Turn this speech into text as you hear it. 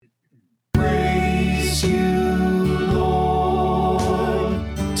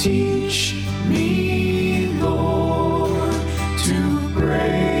Teach me, Lord, to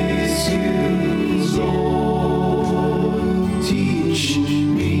praise you, Lord. Teach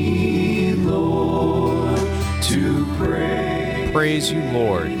me, Lord, to praise. Praise You,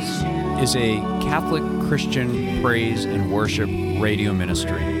 Lord is a Catholic Christian praise and worship radio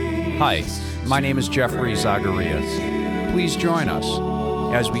ministry. Hi, my name is Jeffrey Zacharias. Please join us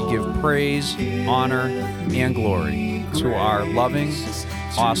as we give praise, honor, and glory to our loving,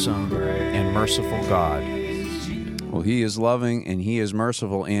 awesome, and merciful God. Well, He is loving, and He is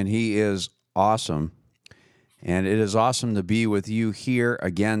merciful, and He is awesome. And it is awesome to be with you here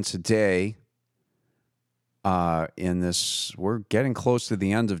again today. We're getting close to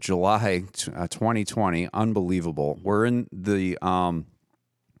the end of July 2020. Unbelievable. We're in the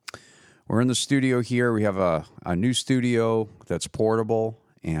studio here. We have a new studio that's portable,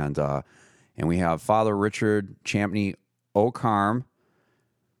 and we have Father Richard Champney Okarm.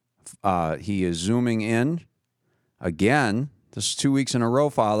 He is zooming in again. This is 2 weeks in a row,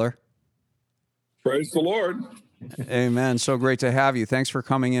 Father. Praise the Lord. Amen. So great to have you. Thanks for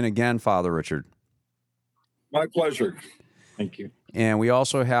coming in again, Father Richard. My pleasure. Thank you. And we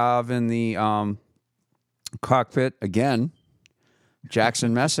also have in the cockpit again,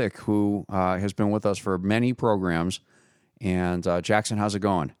 Jackson Messick, who has been with us for many programs. And Jackson, how's it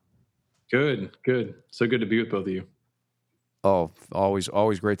going? Good. So good to be with both of you. Oh,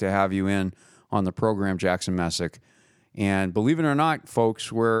 always great to have you in on the program, Jackson Messick. And believe it or not,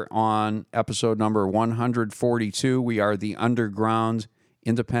 folks, we're on episode number 142. We are the Underground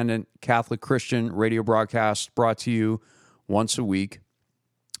Independent Catholic Christian radio broadcast brought to you once a week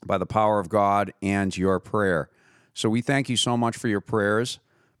by the power of God and your prayer. So we thank you so much for your prayers.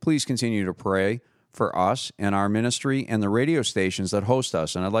 Please continue to pray for us and our ministry and the radio stations that host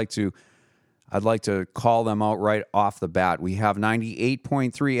us. And I'd like to call them out right off the bat. We have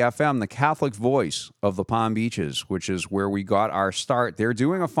 98.3 FM, the Catholic voice of the Palm Beaches, which is where we got our start. They're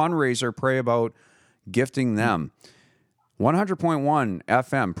doing a fundraiser. Pray about gifting them. 100.1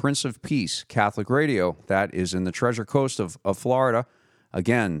 FM, Prince of Peace, Catholic Radio. That is in the Treasure Coast of Florida.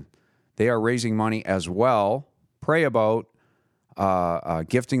 Again, they are raising money as well. Pray about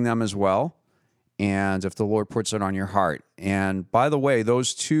gifting them as well, and if the Lord puts it on your heart. And by the way,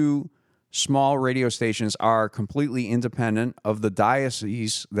 those two small radio stations are completely independent of the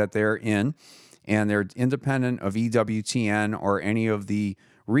diocese that they're in, and they're independent of EWTN or any of the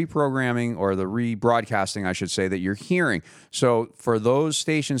reprogramming or the rebroadcasting, I should say, that you're hearing. So for those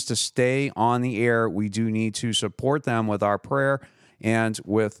stations to stay on the air, we do need to support them with our prayer and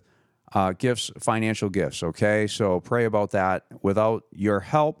with gifts, financial gifts, okay? So pray about that. Without your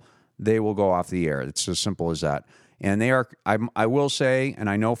help, they will go off the air. It's as simple as that. And they are, I will say, and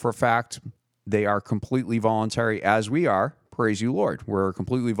I know for a fact, they are completely voluntary, as we are. Praise you, Lord. We're a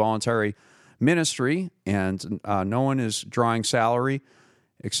completely voluntary ministry, and no one is drawing salary,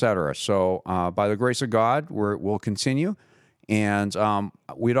 etc. So by the grace of God, we'll continue. And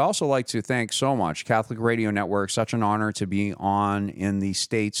we'd also like to thank so much Catholic Radio Network. Such an honor to be on in the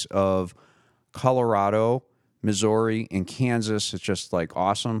states of Colorado, Missouri, and Kansas. It's just like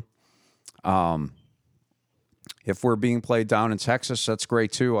awesome. If we're being played down in Texas, that's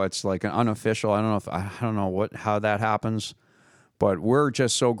great too. It's like an unofficial. I don't know how that happens, but we're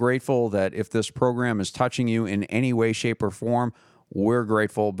just so grateful that if this program is touching you in any way, shape, or form, we're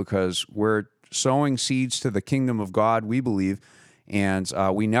grateful because we're sowing seeds to the kingdom of God, we believe, and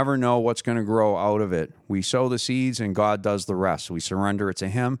we never know what's going to grow out of it. We sow the seeds, and God does the rest. We surrender it to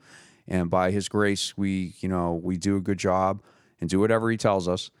Him, and by His grace, we do a good job and do whatever He tells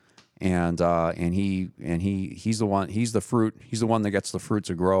us. And he's the one. He's the fruit. He's the one that gets the fruit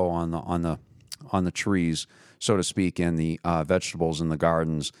to grow on the trees, so to speak, and the vegetables in the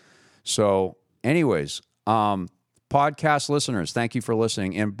gardens. So, anyways, podcast listeners, thank you for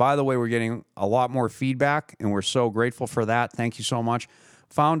listening. And by the way, we're getting a lot more feedback, and we're so grateful for that. Thank you so much.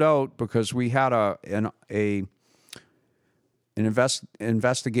 Found out because we had an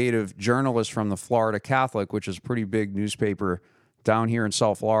investigative journalist from the Florida Catholic, which is a pretty big newspaper down here in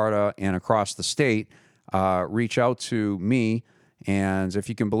South Florida and across the state, reach out to me. And if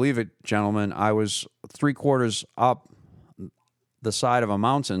you can believe it, gentlemen, I was 3/4 up the side of a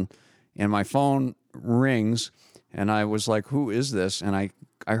mountain, and my phone rings, and I was like, who is this? And I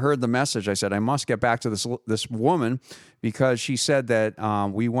heard the message. I said, I must get back to this woman, because she said that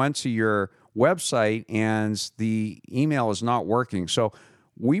we went to your website and the email is not working. So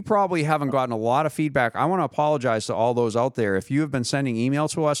we probably haven't gotten a lot of feedback. I want to apologize to all those out there. If you have been sending email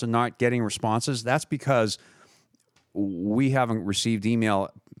to us and not getting responses, that's because we haven't received email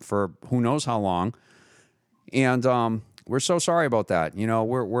for who knows how long. And we're so sorry about that. You know,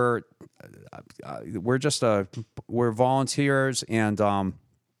 we're just we're volunteers, and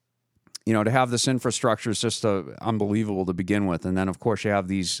you know, to have this infrastructure is just unbelievable to begin with, and then of course you have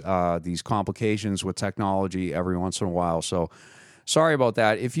these complications with technology every once in a while. So sorry about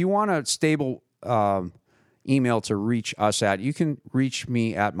that. If you want a stable email to reach us at, you can reach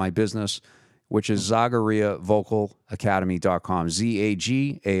me at my business, which is ZagariaVocalAcademy.com.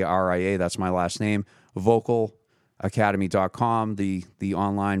 ZAGARIA, that's my last name, vocalacademy.com, the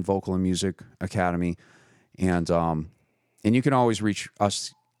online vocal and music academy. And you can always reach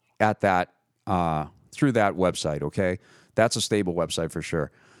us at that through that website, okay? That's a stable website for sure.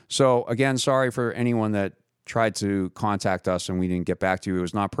 So again, sorry for anyone that tried to contact us and we didn't get back to you. It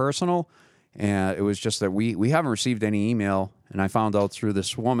was not personal, and it was just that we haven't received any email, and I found out through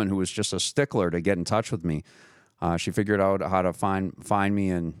this woman who was just a stickler to get in touch with me. She figured out how to find me,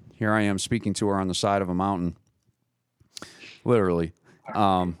 and here I am speaking to her on the side of a mountain, literally,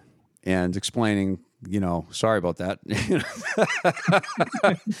 and explaining, you know, sorry about that.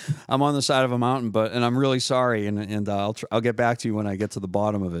 I'm on the side of a mountain, and I'm really sorry, and I'll get back to you when I get to the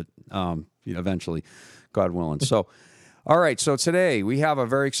bottom of it, eventually, God willing. So, all right. So today we have a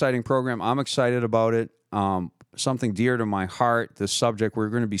very exciting program. I'm excited about it. Something dear to my heart. This subject, we're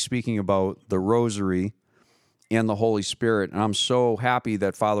going to be speaking about the Rosary and the Holy Spirit, and I'm so happy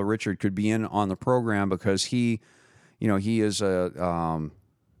that Father Richard could be in on the program because he is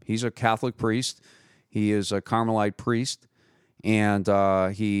he's a Catholic priest. He is a Carmelite priest, and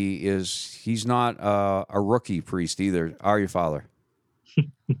he's not a rookie priest either. Are you, Father?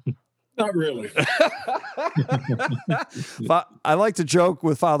 Not really. I like to joke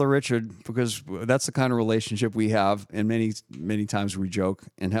with Father Richard because that's the kind of relationship we have, and many times we joke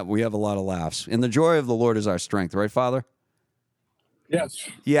and we have a lot of laughs. And the joy of the Lord is our strength, right, Father? Yes.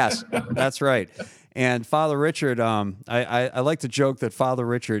 Yes, that's right. And Father Richard, I like to joke that Father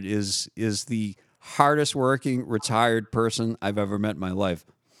Richard is the hardest working retired person I've ever met in my life.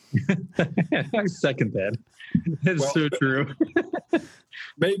 I second that. That's so true.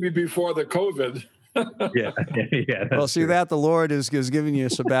 Maybe before the COVID. Yeah. Well, see, that the Lord is giving you a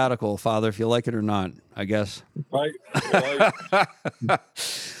sabbatical, Father, if you like it or not, I guess. Right.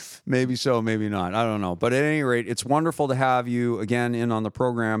 Maybe so, maybe not. I don't know. But at any rate, it's wonderful to have you again in on the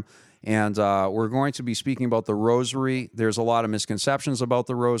program. And we're going to be speaking about the Rosary. There's a lot of misconceptions about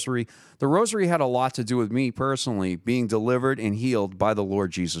the Rosary. The Rosary had a lot to do with me personally being delivered and healed by the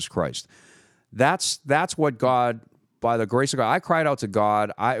Lord Jesus Christ. That's what God, by the grace of God, I cried out to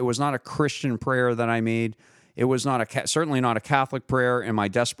God. It was not a Christian prayer that I made. It was certainly not a Catholic prayer in my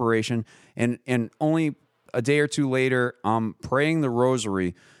desperation. And only a day or two later, I'm praying the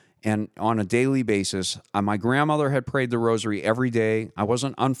Rosary, and on a daily basis. My grandmother had prayed the Rosary every day. I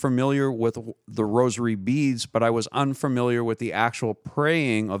wasn't unfamiliar with the Rosary beads, but I was unfamiliar with the actual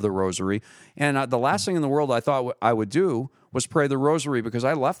praying of the Rosary. And the last thing in the world I thought I would do was pray the Rosary, because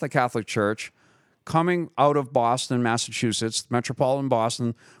I left the Catholic Church coming out of Boston, Massachusetts, metropolitan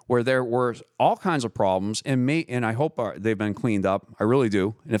Boston, where there were all kinds of problems, and I hope they've been cleaned up. I really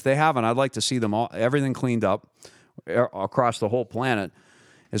do. And if they haven't, I'd like to see everything cleaned up across the whole planet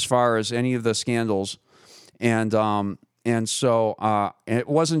as far as any of the scandals. And so it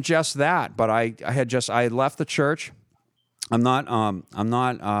wasn't just that, but I had left the church. I'm not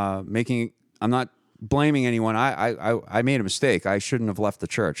blaming anyone. I made a mistake. I shouldn't have left the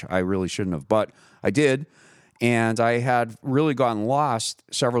church. I really shouldn't have, but I did. And I had really gotten lost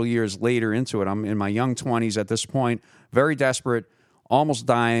several years later into it. I'm in my young 20s at this point, very desperate, almost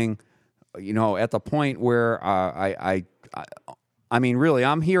dying, at the point where I mean, really,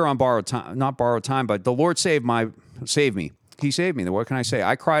 I'm here on borrowed time, not borrowed time, but the Lord saved me. He saved me. What can I say?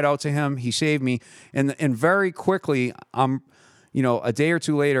 I cried out to him. He saved me. And very quickly, a day or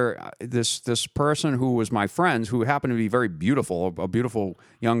two later, this person who was my friend, who happened to be very beautiful, a beautiful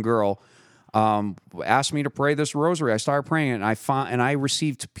young girl, asked me to pray this Rosary. I started praying it, and I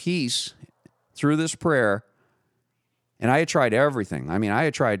received peace through this prayer. And I had tried everything. I mean, I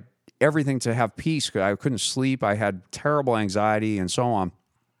had tried everything to have peace, because I couldn't sleep. I had terrible anxiety and so on.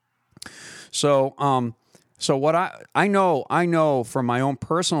 So what I know from my own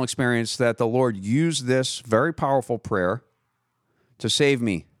personal experience that the Lord used this very powerful prayer to save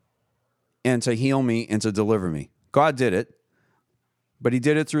me and to heal me and to deliver me. God did it, but he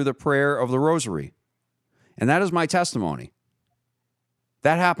did it through the prayer of the Rosary. And that is my testimony.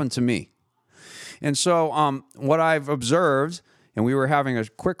 That happened to me. And so what I've observed, and we were having a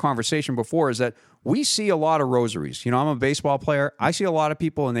quick conversation before, is that we see a lot of rosaries. I'm a baseball player. I see a lot of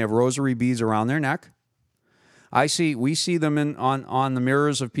people, and they have rosary beads around their neck. We see them on the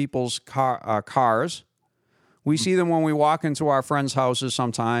mirrors of people's cars. We see them when we walk into our friends' houses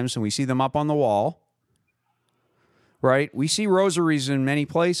sometimes, and we see them up on the wall, right? We see rosaries in many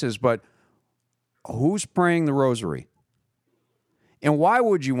places, but who's praying the rosary? And why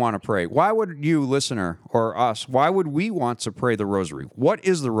would you want to pray? Why would you, listener, or us, why would we want to pray the rosary? What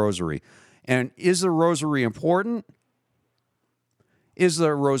is the rosary? And is the rosary important? Is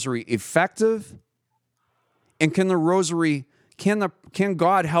the rosary effective? And can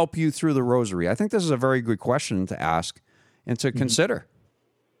God help you through the rosary? I think this is a very good question to ask and to consider.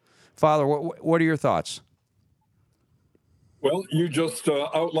 Father, what are your thoughts? Well, you just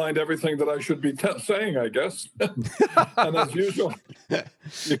outlined everything that I should be saying, I guess. And as usual,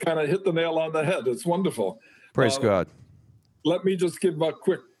 you kind of hit the nail on the head. It's wonderful. Praise God. Let me just give a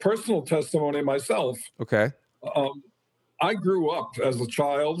quick personal testimony myself. Okay. I grew up as a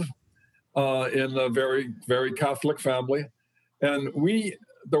child in a very, very Catholic family. And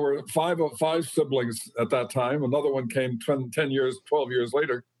there were five siblings at that time. Another one came 12 years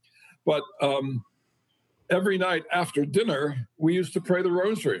later. But every night after dinner, we used to pray the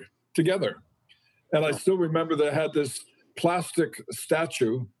rosary together. And I still remember they had this plastic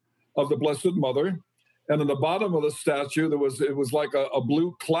statue of the Blessed Mother. And in the bottom of the statue, it was like a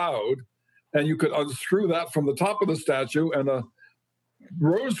blue cloud. And you could unscrew that from the top of the statue. And a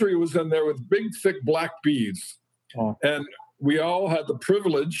rosary was in there with big, thick black beads. Oh. And we all had the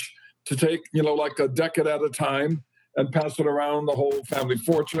privilege to take, like a decade at a time and pass it around the whole family.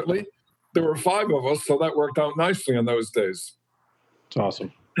 Fortunately, there were 5 of us, so that worked out nicely in those days. It's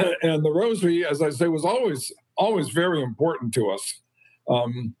awesome. And the rosary, as I say, was always very important to us.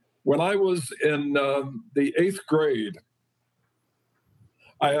 When I was in the 8th grade,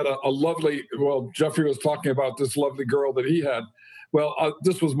 I had a lovely, Jeffrey was talking about this lovely girl that he had. Well,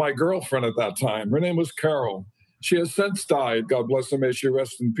 this was my girlfriend at that time. Her name was Carol. She has since died. God bless her. May she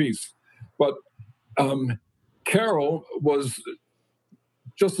rest in peace. But Carol was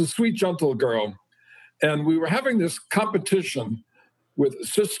just a sweet, gentle girl. And we were having this competition with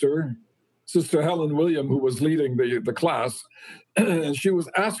Sister Helen William, who was leading the class. And she was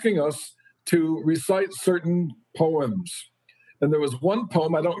asking us to recite certain poems. And there was one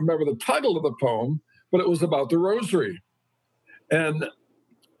poem, I don't remember the title of the poem, but it was about the rosary. And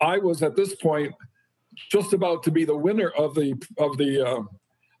I was at this point just about to be the winner of the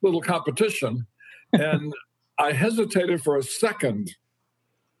little competition. And I hesitated for a second.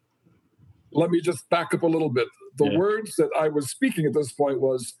 Let me just back up a little bit. The words that I was speaking at this point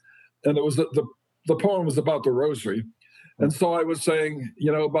was, and it was the poem was about the rosary. And so I was saying,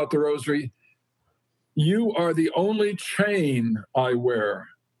 about the rosary, you are the only chain I wear,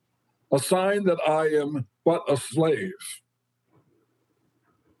 a sign that I am but a slave.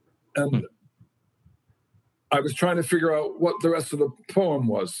 And I was trying to figure out what the rest of the poem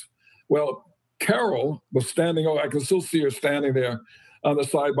was. Well, Carol was standing, I can still see her standing there on the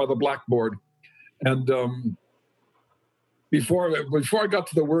side by the blackboard. And before I got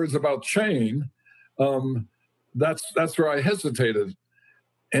to the words about chain, that's where I hesitated.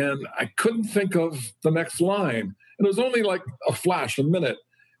 And I couldn't think of the next line. And it was only like a flash, a minute.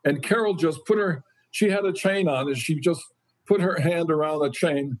 And Carol just she had a chain on, and she just put her hand around the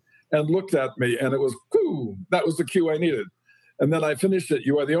chain and looked at me. And it was, coo, that was the cue I needed. And then I finished it.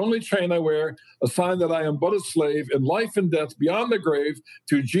 You are the only chain I wear, a sign that I am but a slave in life and death beyond the grave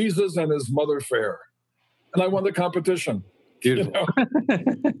to Jesus and his mother fair. And I won the competition. Beautiful.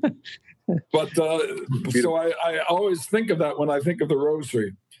 But so I always think of that when I think of the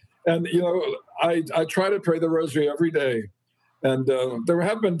rosary. And, I try to pray the rosary every day. And there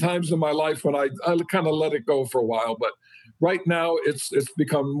have been times in my life when I kind of let it go for a while. But right now, it's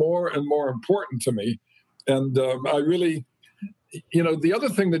become more and more important to me. And I really, the other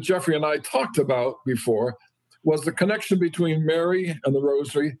thing that Jeffrey and I talked about before was the connection between Mary and the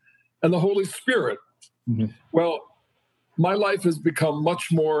rosary and the Holy Spirit. Mm-hmm. Well, my life has become much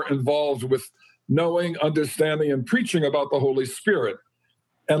more involved with knowing, understanding, and preaching about the Holy Spirit.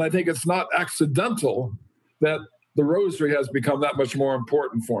 And I think it's not accidental that the rosary has become that much more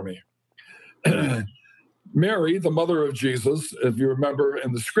important for me. Mary, the mother of Jesus, if you remember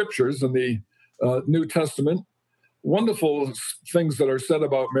in the scriptures in the New Testament, wonderful things that are said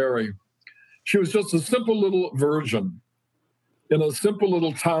about Mary. She was just a simple little virgin in a simple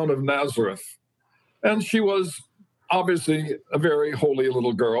little town of Nazareth. And she was obviously a very holy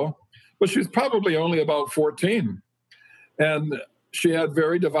little girl, but she was probably only about 14. And she had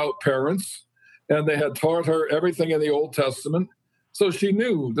very devout parents, and they had taught her everything in the Old Testament. So she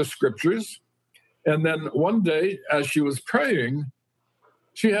knew the scriptures. And then one day, as she was praying,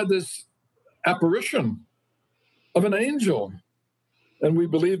 she had this apparition of an angel. And we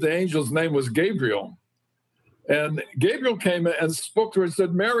believe the angel's name was Gabriel. And Gabriel came and spoke to her and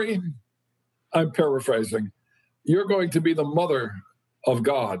said, Mary, I'm paraphrasing, you're going to be the mother of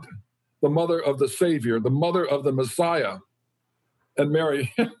God, the mother of the Savior, the mother of the Messiah. And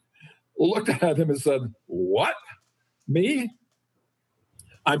Mary looked at him and said, what? Me?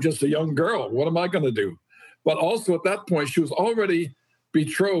 I'm just a young girl. What am I going to do? But also at that point, she was already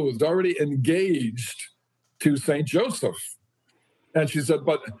betrothed, already engaged to St. Joseph. And she said,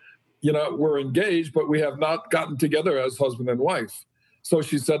 but, we're engaged, but we have not gotten together as husband and wife. So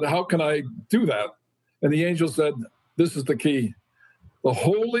she said, how can I do that? And the angel said, this is the key. The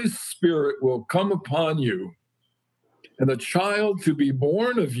Holy Spirit will come upon you, and the child to be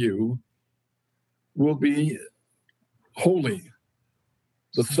born of you will be holy,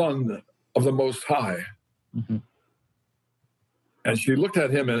 the Son of the Most High. Mm-hmm. And she looked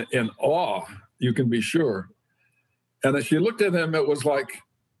at him in awe, you can be sure. And as she looked at him, it was like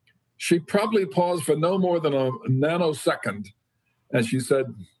she probably paused for no more than a nanosecond. And she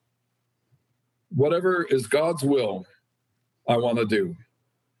said, whatever is God's will, I want to do.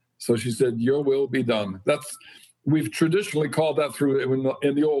 So she said, your will be done. We've traditionally called that through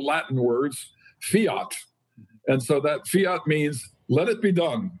in the old Latin words, fiat. And so that fiat means, let it be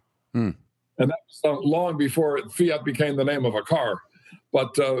done. And that was long before fiat became the name of a car.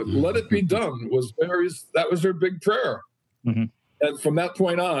 But let it be done that was her big prayer. Mm-hmm. And from that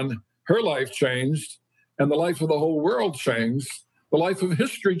point on, her life changed, and the life of the whole world changed. The life of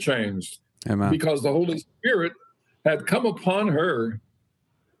history changed. Amen. Because the Holy Spirit had come upon her,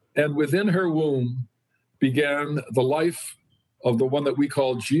 and within her womb began the life of the one that we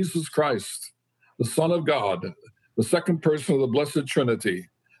call Jesus Christ, the Son of God, the second person of the Blessed Trinity,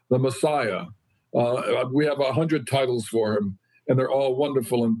 the Messiah. We have 100 titles for him, and they're all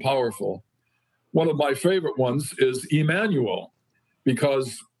wonderful and powerful. One of my favorite ones is Emmanuel,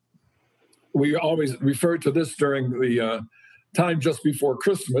 because we always refer to this during the time just before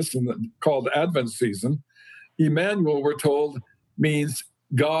Christmas, called Advent season. Emmanuel, we're told, means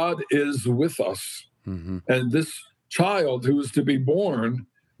God is with us. Mm-hmm. And this child who is to be born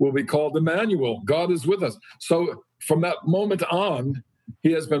will be called Emmanuel. God is with us. So from that moment on,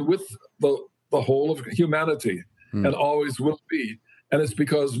 he has been with the whole of humanity and always will be. And it's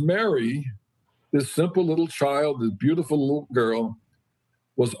because Mary, this simple little child, this beautiful little girl,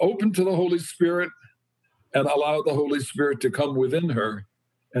 was open to the Holy Spirit and allowed the Holy Spirit to come within her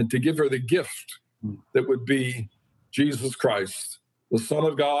and to give her the gift that would be Jesus Christ, the Son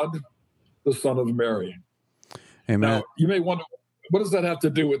of God, the Son of Mary. Amen. Now, you may wonder, what does that have to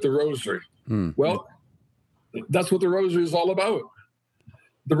do with the rosary? Well, that's what the rosary is all about.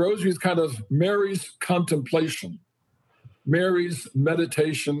 The rosary is kind of Mary's contemplation, Mary's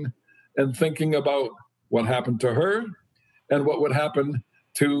meditation and thinking about what happened to her and what would happen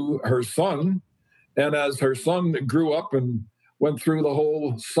to her son. And as her son grew up and went through the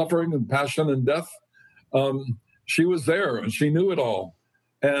whole suffering and passion and death, she was there and she knew it all.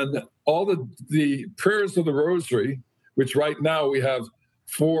 And all the prayers of the rosary, which right now we have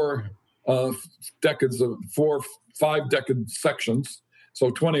 5 decade sections, so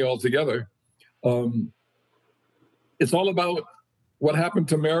 20 altogether. It's all about what happened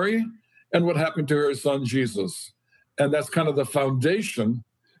to Mary and what happened to her son, Jesus. And that's kind of the foundation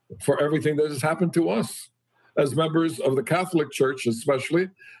for everything that has happened to us as members of the Catholic Church, especially,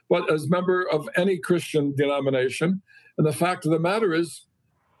 but as member of any Christian denomination. And the fact of the matter is,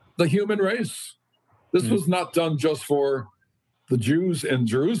 the human race. This was not done just for the Jews in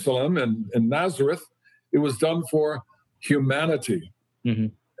Jerusalem and in Nazareth. It was done for humanity. Mm-hmm.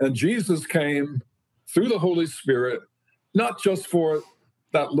 And Jesus came through the Holy Spirit, not just for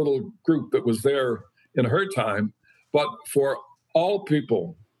that little group that was there in her time, but for all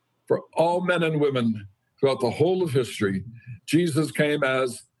people, for all men and women throughout the whole of history. Jesus came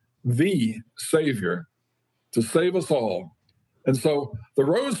as the Savior to save us all. And so the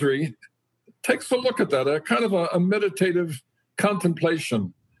rosary takes a look at that, a kind of a meditative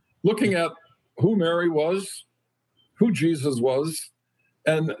contemplation, looking at who Mary was, who Jesus was,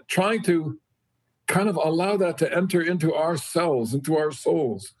 and trying to kind of allow that to enter into ourselves, into our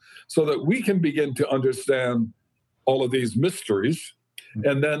souls, so that we can begin to understand all of these mysteries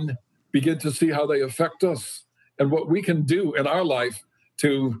and then begin to see how they affect us and what we can do in our life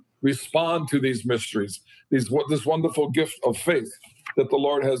to respond to these mysteries, this wonderful gift of faith that the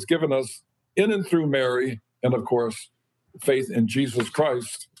Lord has given us in and through Mary, and of course, faith in Jesus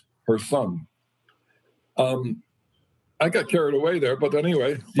Christ, her son. I got carried away there, but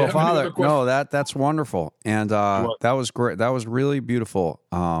anyway. Well, Father, no, that's wonderful. And that was great. That was really beautiful.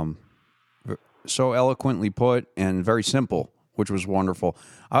 So eloquently put and very simple, which was wonderful.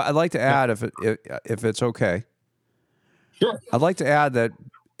 I'd like to add, if it's okay. Sure. I'd like to add that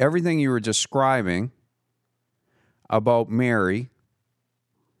everything you were describing about Mary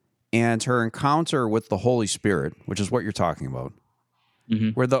and her encounter with the Holy Spirit, which is what you're talking about,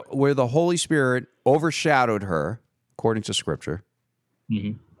 where the Holy Spirit overshadowed her, according to Scripture,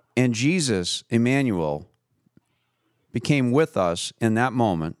 and Jesus, Emmanuel, became with us in that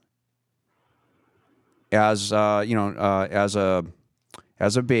moment as as a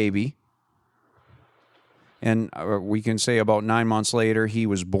baby, and we can say about 9 months later he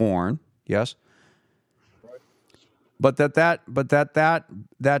was born. Yes. But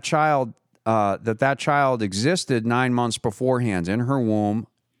that child existed 9 months beforehand in her womb,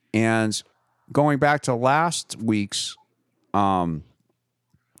 and going back to last week's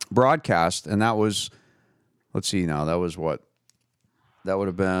broadcast, and that was, let's see now, that was what? That would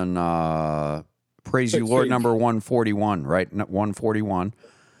have been Praise You, Lord, number 141, right? 141.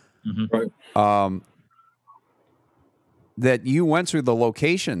 Right. That you went through the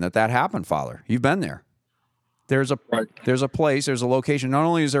location that happened, Father. You've been there. There's a place, there's a location. Not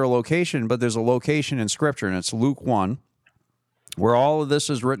only is there a location, but there's a location in Scripture, and it's Luke 1, where all of this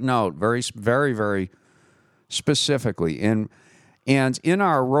is written out very, very, very specifically. And in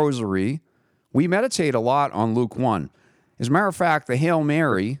our rosary, we meditate a lot on Luke 1. As a matter of fact, the Hail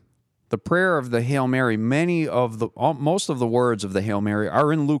Mary, the prayer of the Hail Mary, most of the words of the Hail Mary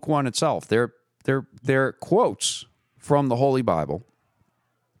are in Luke 1 itself. They're quotes from the Holy Bible,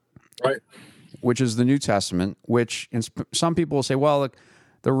 Right. which is the New Testament, which some people will say, well,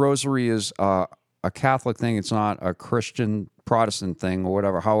 the rosary is a Catholic thing. It's not a Christian Protestant thing or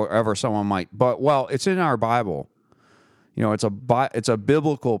whatever, however someone might. But, well, it's in our Bible. You know, it's a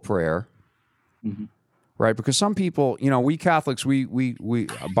biblical prayer, right? Because some people, we Catholics, we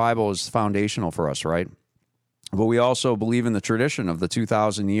a Bible is foundational for us, right? But we also believe in the tradition of the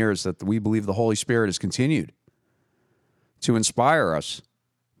 2,000 years that we believe the Holy Spirit has continued to inspire us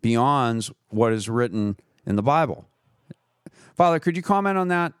beyond what is written in the Bible. Father, could you comment on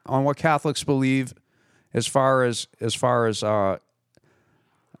that, on what Catholics believe as far as the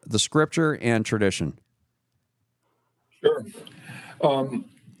Scripture and tradition? Sure.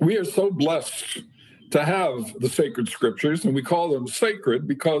 We are so blessed to have the sacred Scriptures, and we call them sacred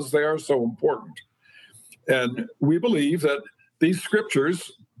because they are so important. And we believe that these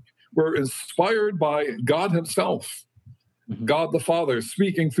Scriptures were inspired by God Himself, God the Father,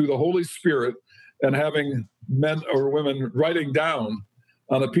 speaking through the Holy Spirit and having men or women writing down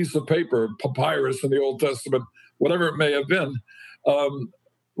on a piece of paper, papyrus in the Old Testament, whatever it may have been,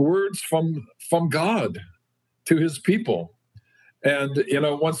 words from God to His people. And,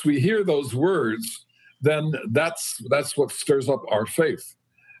 once we hear those words, then that's what stirs up our faith.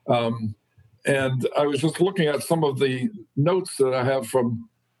 And I was just looking at some of the notes that I have from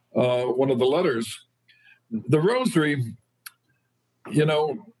one of the letters. The rosary,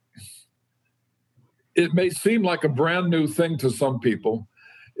 it may seem like a brand new thing to some people.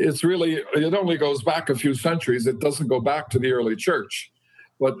 It only goes back a few centuries. It doesn't go back to the early church.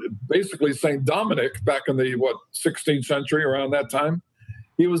 But basically, St. Dominic, back in the, 16th century, around that time,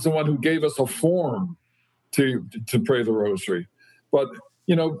 he was the one who gave us a form to pray the rosary. But,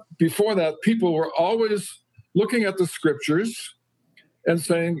 before that, people were always looking at the Scriptures and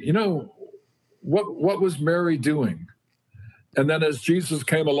saying, what was Mary doing? And then as Jesus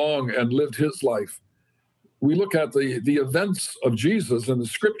came along and lived his life, we look at the events of Jesus in the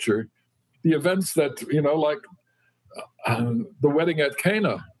Scripture, the events that, like the wedding at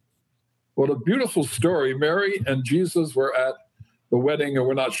Cana. What a beautiful story. Mary and Jesus were at the wedding, and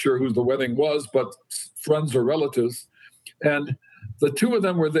we're not sure who the wedding was, but friends or relatives. And the two of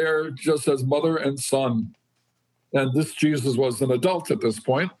them were there just as mother and son. And this Jesus was an adult at this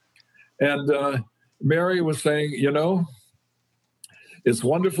point. And Mary was saying, it's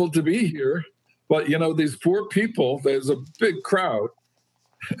wonderful to be here, but, these poor people, there's a big crowd.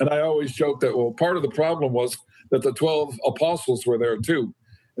 And I always joke that, part of the problem was that the 12 apostles were there too.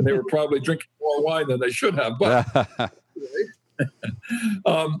 And they were probably drinking more wine than they should have. But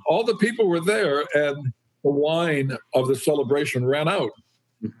all the people were there, and the wine of the celebration ran out.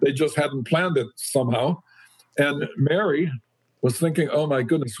 They just hadn't planned it somehow. And Mary was thinking, oh my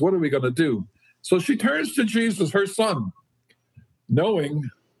goodness, what are we going to do? So she turns to Jesus, her son, knowing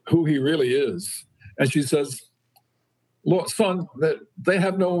who he really is. And she says, Lord, son, they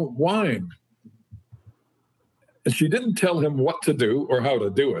have no wine. And she didn't tell him what to do or how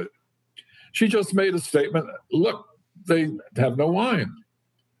to do it. She just made a statement, look, they have no wine.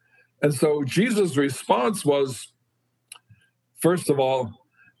 And so Jesus' response was, first of all,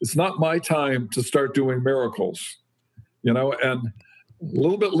 it's not my time to start doing miracles, and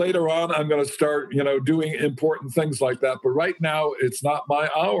little bit later on, I'm going to start, doing important things like that. But right now, it's not my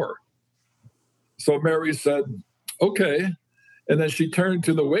hour. So Mary said, okay. And then she turned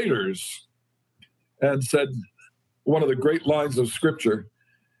to the waiters and said, one of the great lines of scripture,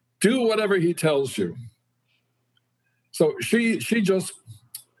 do whatever he tells you. So she just,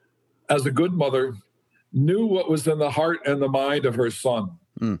 as a good mother, knew what was in the heart and the mind of her son.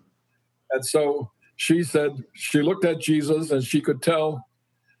 Mm. And so she said, she looked at Jesus and she could tell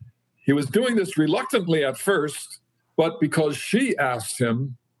he was doing this reluctantly at first, but because she asked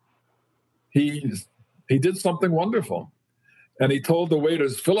him, he did something wonderful. And he told the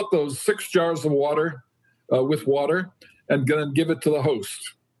waiters, fill up those 6 jars of water with water and then give it to the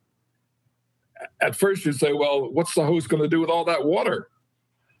host. At first you'd say, well, what's the host going to do with all that water?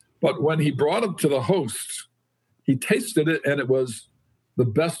 But when he brought it to the host, he tasted it, and it was the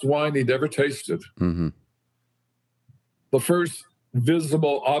best wine he'd ever tasted. Mm-hmm. The first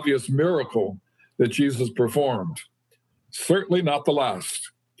visible, obvious miracle that Jesus performed. Certainly not the last.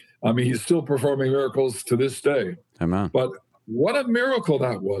 I mean, he's still performing miracles to this day. Amen. But what a miracle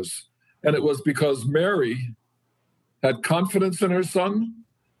that was. And it was because Mary had confidence in her son.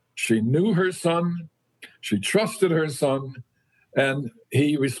 She knew her son. She trusted her son. And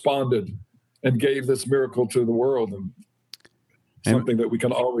he responded and gave this miracle to the world, and something that we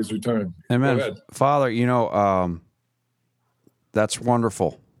can always return. Amen. Go ahead. Father, that's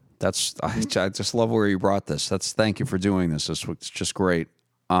wonderful. I just love where you brought this. Thank you for doing this. It's just great.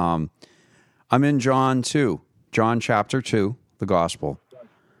 I'm in John chapter 2, the gospel.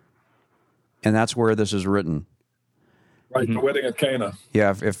 And that's where this is written. Right, the wedding at Cana.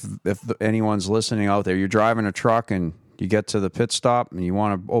 Yeah, if anyone's listening out there, you're driving a truck and you get to the pit stop and you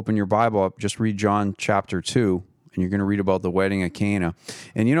want to open your Bible up, just read John chapter 2, and you're going to read about the wedding at Cana.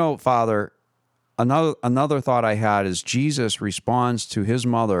 And Father, another thought I had is Jesus responds to his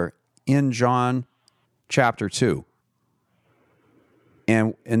mother in John chapter 2.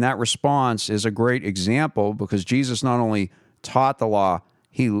 And that response is a great example because Jesus not only taught the law,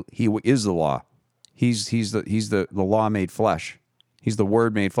 he is the law. He's the law made flesh. He's the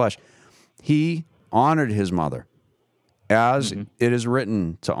word made flesh. He honored his mother, as it is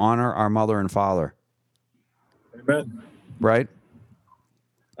written to honor our mother and father. Amen. Right?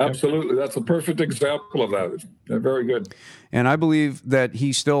 Absolutely. That's a perfect example of that. Very good. And I believe that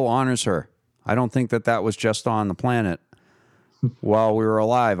he still honors her. I don't think that was just on the planet while we were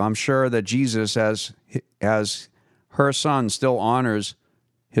alive. I'm sure that Jesus, as her son, still honors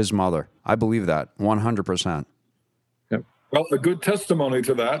his mother. I believe that 100%. Yep. Well, a good testimony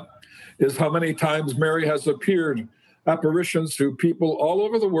to that is how many times Mary has appeared apparitions to people all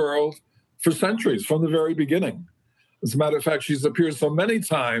over the world for centuries, from the very beginning. As a matter of fact, she's appeared so many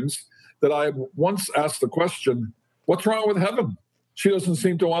times that I once asked the question, what's wrong with heaven? She doesn't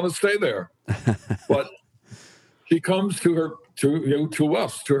seem to want to stay there. But she comes to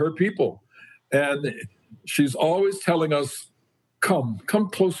us, to her people. And she's always telling us, come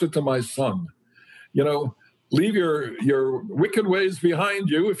closer to my son. Leave your wicked ways behind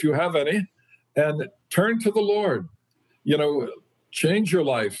you, if you have any, and turn to the Lord. Change your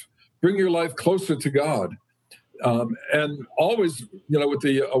life, bring your life closer to God. And always, with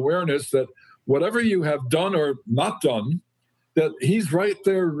the awareness that whatever you have done or not done, that he's right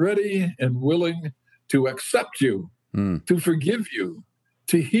there ready and willing to accept you, to forgive you,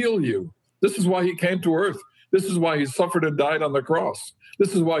 to heal you. This is why he came to earth. This is why he suffered and died on the cross.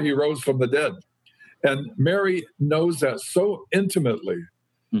 This is why he rose from the dead. And Mary knows that so intimately.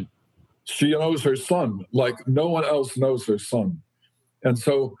 She knows her son like no one else knows her son. And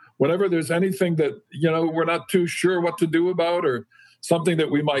so whenever there's anything that, we're not too sure what to do about, or something that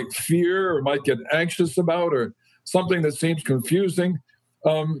we might fear or might get anxious about, or something that seems confusing,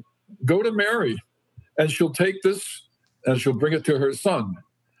 go to Mary, and she'll take this and she'll bring it to her son.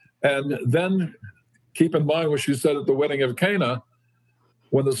 And then keep in mind what she said at the wedding of Cana,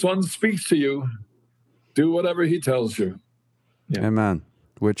 when the son speaks to you, do whatever he tells you. Yeah. Amen.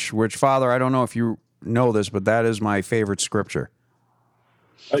 Which, Father, I don't know if you know this, but that is my favorite scripture.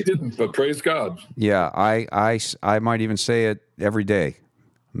 I didn't, but praise God. Yeah, I might even say it every day,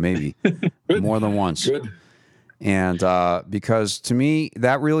 maybe more than once. Good. And because to me,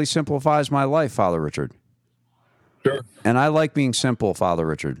 that really simplifies my life, Father Richard. Sure. And I like being simple, Father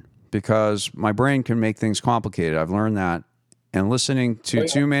Richard, because my brain can make things complicated. I've learned that. And listening to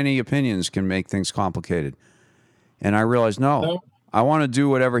too many opinions can make things complicated. And I realized, no, I want to do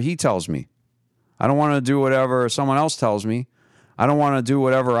whatever he tells me. I don't want to do whatever someone else tells me. I don't want to do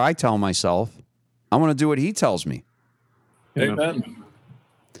whatever I tell myself. I want to do what he tells me. Amen.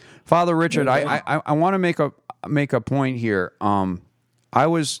 Father Richard, I want to make a point here. I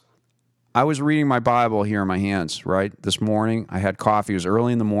was reading my Bible here in my hands, right? This morning, I had coffee. It was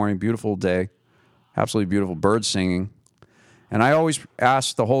early in the morning, beautiful day, absolutely beautiful, birds singing. And I always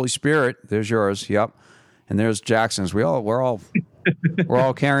ask the Holy Spirit, there's yours, yep, and there's Jackson's. We're all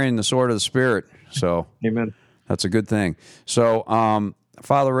carrying the sword of the Spirit. So Amen. that's a good thing. So,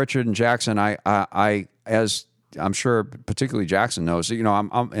 Father Richard and Jackson, I as I'm sure, particularly Jackson knows,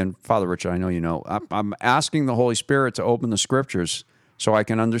 and Father Richard, I know you know, I'm asking the Holy Spirit to open the Scriptures so I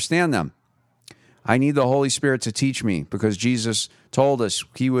can understand them. I need the Holy Spirit to teach me, because Jesus told us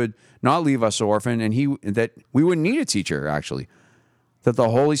He would not leave us orphan, and that we wouldn't need a teacher, actually, that the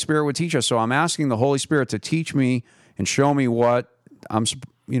Holy Spirit would teach us. So I'm asking the Holy Spirit to teach me and show me what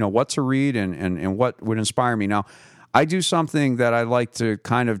to read and what would inspire me. Now, I do something that I like to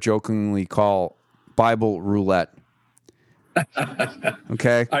kind of jokingly call Bible roulette.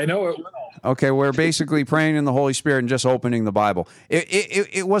 Okay? I know it well. Okay, we're basically praying in the Holy Spirit and just opening the Bible.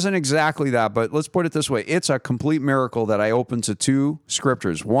 It wasn't exactly that, but let's put it this way. It's a complete miracle that I opened to 2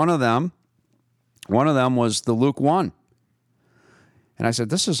 scriptures. One of them was the Luke 1. And I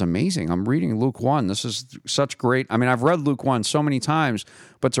said, this is amazing. I'm reading Luke 1. This is such great. I mean, I've read Luke 1 so many times,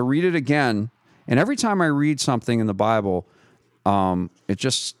 but to read it again, and every time I read something in the Bible, I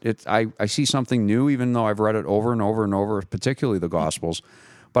see something new, even though I've read it over and over and over, particularly the Gospels.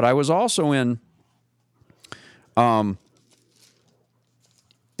 But I was also in the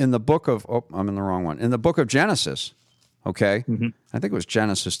book of, I'm in the wrong one. In the book of Genesis, okay? Mm-hmm. I think it was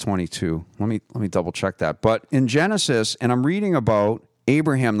Genesis 22. Let me double check that. But in Genesis, and I'm reading about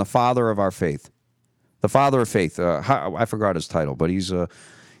Abraham, the father of our faith. The father of faith. I forgot his title, but he's a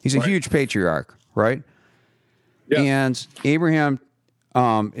huge patriarch, right? Yeah. And Abraham,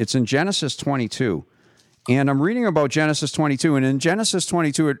 it's in Genesis 22. And I'm reading about Genesis 22, and in Genesis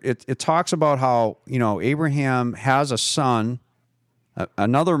 22, it talks about how, Abraham has a son,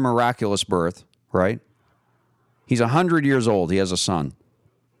 another miraculous birth, right? He's 100 years old. He has a son.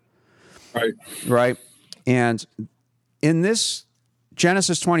 Right. Right? And in this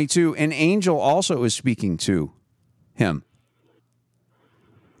Genesis 22, an angel also is speaking to him.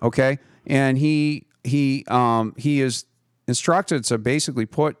 Okay? And he is instructed to basically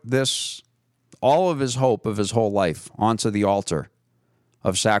put all of his hope of his whole life onto the altar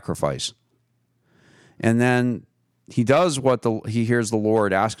of sacrifice. And then he does what he hears the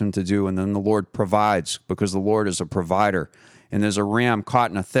Lord ask him to do, and then the Lord provides, because the Lord is a provider. And there's a ram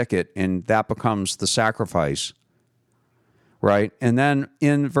caught in a thicket, and that becomes the sacrifice, right? And then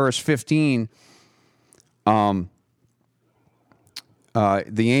in verse 15, the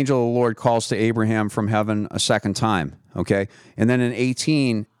angel of the Lord calls to Abraham from heaven a second time, okay? And then in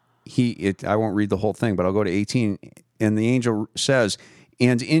 18, I won't read the whole thing, but I'll go to 18, and the angel says,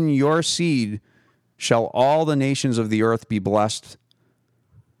 "And in your seed shall all the nations of the earth be blessed,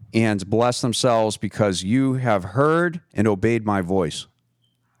 and bless themselves, because you have heard and obeyed my voice."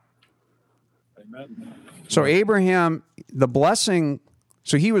 Amen. So Abraham, the blessing,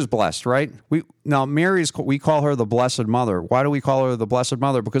 so he was blessed, right? Mary we call her the Blessed Mother. Why do we call her the Blessed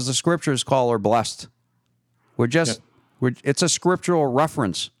Mother? Because the Scriptures call her blessed. It's a scriptural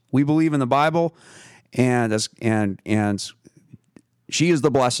reference. We believe in the Bible, and she is the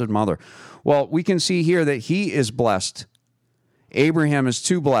Blessed Mother. Well, we can see here that he is blessed. Abraham is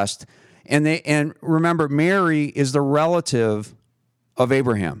too blessed. And remember, Mary is the relative of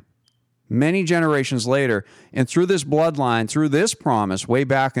Abraham. Many generations later, and through this bloodline, through this promise, way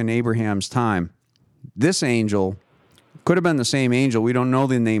back in Abraham's time, this angel could have been the same angel. We don't know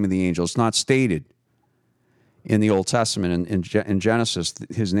the name of the angel. It's not stated in the Old Testament. In Genesis,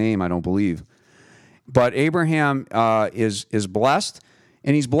 his name, I don't believe. But Abraham is blessed,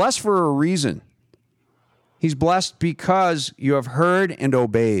 and he's blessed for a reason. He's blessed because you have heard and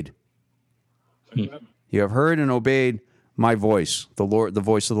obeyed. You have heard and obeyed my voice, the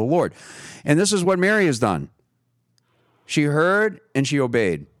voice of the Lord. And this is what Mary has done. She heard and she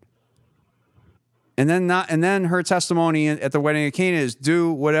obeyed. And then her testimony at the wedding of Cana is,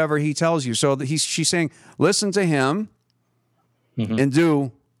 do whatever he tells you. So she's saying, listen to him and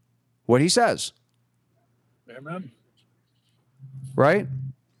do what he says. Amen. Right?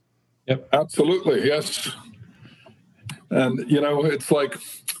 Yep. Absolutely, yes. And, it's like,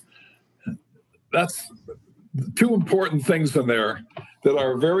 that's two important things in there that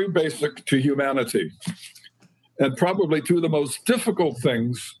are very basic to humanity, and probably two of the most difficult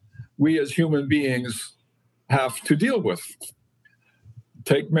things we as human beings have to deal with.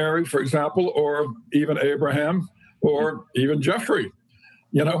 Take Mary, for example, or even Abraham, or even Jeffrey.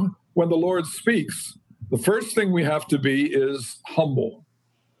 When the Lord speaks, the first thing we have to be is humble.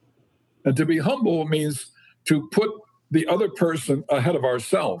 And to be humble means to put the other person ahead of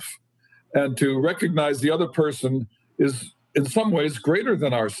ourselves, and to recognize the other person is in some ways greater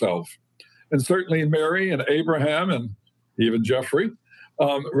than ourselves. And certainly Mary and Abraham and even Jeffrey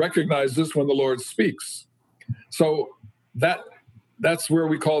recognize this when the Lord speaks. So that's where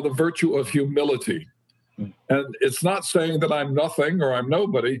we call the virtue of humility. And it's not saying that I'm nothing or I'm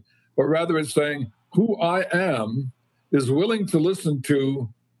nobody, but rather it's saying who I am is willing to listen to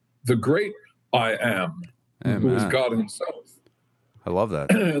the great I am, Amen. who is God himself. I love that.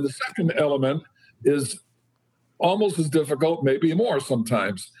 The second element is almost as difficult, maybe more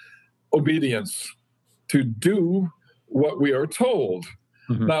sometimes, obedience, to do what we are told.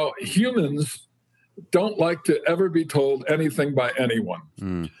 Mhm. Now, humans don't like to ever be told anything by anyone.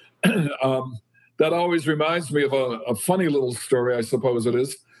 That always reminds me of a funny little story, I suppose it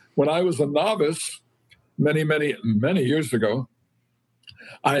is. When I was a novice many, many, many years ago,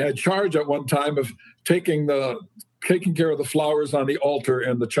 I had charge at one time of taking care of the flowers on the altar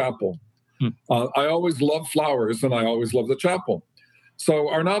in the chapel. I always loved flowers, and I always loved the chapel. So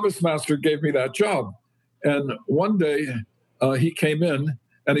our novice master gave me that job. And one day he came in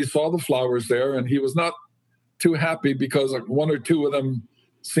and he saw the flowers there, and he was not too happy because one or two of them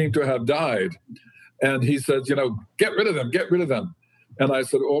seemed to have died. And he said, get rid of them, get rid of them. And I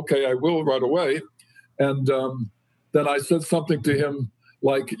said, okay, I will right away. And then I said something to him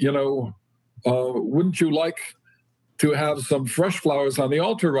like, wouldn't you like to have some fresh flowers on the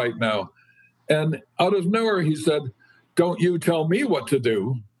altar right now? And out of nowhere, he said, don't you tell me what to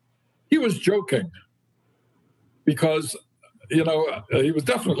do. He was joking because, he was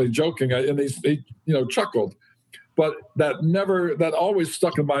definitely joking, and he chuckled. But that always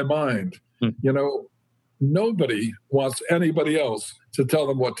stuck in my mind. Nobody wants anybody else to tell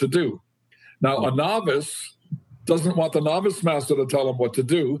them what to do. Now, a novice doesn't want the novice master to tell him what to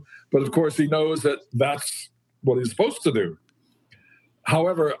do, but of course he knows that that's what he's supposed to do.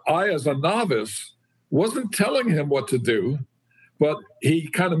 However, I, as a novice, wasn't telling him what to do, but he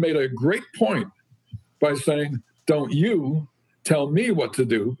kind of made a great point by saying, don't you tell me what to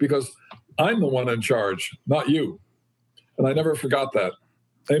do, because I'm the one in charge, not you. And I never forgot that.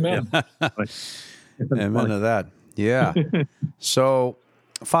 Amen. Amen to that. Yeah. So,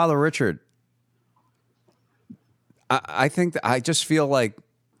 Father Richard, I think that I feel like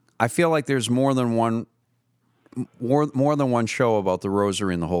there's more than one show about the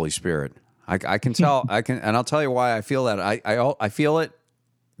Rosary and the Holy Spirit. I can tell. And I'll tell you why I feel that. I feel it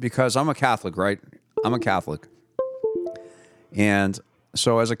because I'm a Catholic, right? I'm a Catholic, and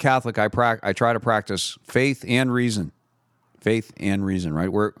so as a Catholic, I try to practice faith and reason. Faith and reason, right?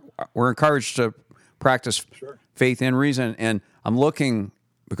 We're encouraged to practice faith and reason, and I'm looking,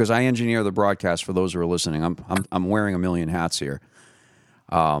 because I engineer the broadcast for those who are listening. I'm wearing a million hats here.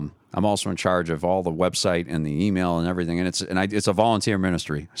 I'm also in charge of all the website and the email and everything, and it's a volunteer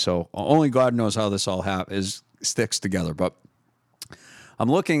ministry. So only God knows how this all sticks together. But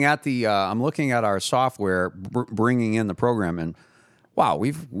I'm looking at our software bringing in the program, and wow,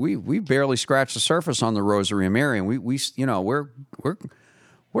 we barely scratched the surface on the Rosary and Mary, and we're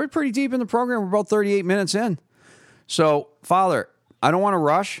pretty deep in the program. We're about 38 minutes in. So, Father, I don't want to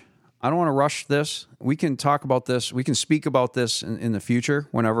rush. I don't want to rush this. We can talk about this. We can speak about this in the future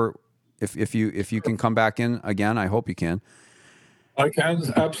whenever, if you can come back in again. I hope you can. I can,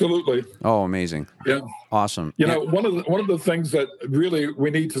 absolutely. Oh, amazing. Yeah. Awesome. One of the things that really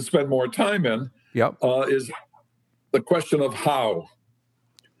we need to spend more time in is the question of how.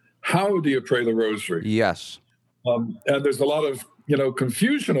 How do you pray the Rosary? Yes. And there's a lot of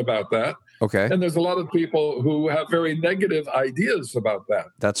confusion about that. Okay. And there's a lot of people who have very negative ideas about that.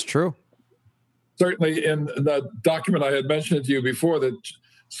 That's true. Certainly in the document I had mentioned to you before that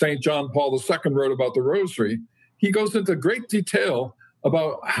St. John Paul II wrote about the Rosary, he goes into great detail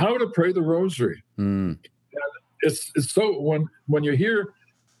about how to pray the Rosary. And it's so, when you hear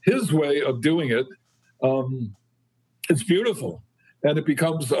his way of doing it, it's beautiful. And it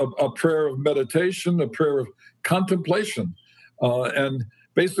becomes a prayer of meditation, a prayer of contemplation. And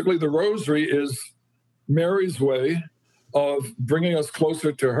basically the Rosary is Mary's way of bringing us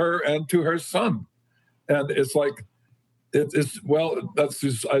closer to her and to her Son. And it's like, that's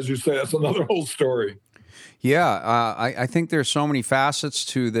just, as you say, that's another whole story. Yeah, I think there's so many facets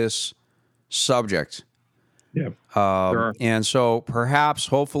to this subject. Yeah. Sure. And so perhaps,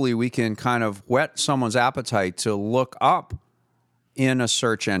 hopefully, we can kind of whet someone's appetite to look up in a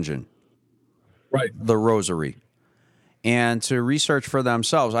search engine, right, the Rosary, and to research for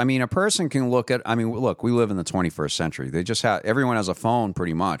themselves. I mean, a person can look, we live in the 21st century. Everyone has a phone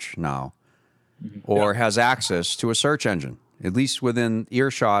pretty much now, or has access to a search engine, at least within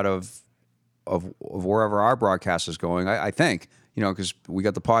earshot of wherever our broadcast is going. I think, because we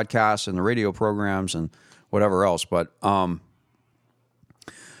got the podcasts and the radio programs and whatever else. But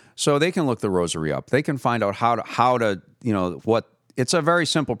so they can look the rosary up. They can find out how to what. It's a very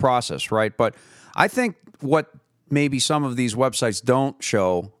simple process, right? But I think what maybe some of these websites don't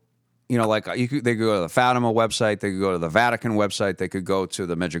show, like they could go to the Fatima website, they could go to the Vatican website, they could go to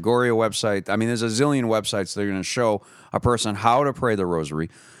the Medjugorje website. I mean, there's a zillion websites that are going to show a person how to pray the rosary.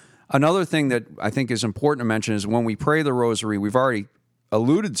 Another thing that I think is important to mention is when we pray the rosary, we've already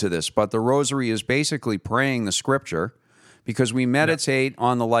alluded to this, but the rosary is basically praying the scripture because we meditate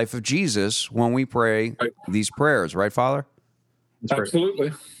on the life of Jesus when we pray these prayers, right, Father?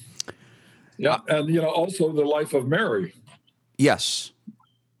 Absolutely. Yeah, and also the life of Mary. Yes,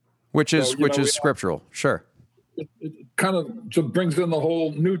 which is scriptural. Sure. It kind of just brings in the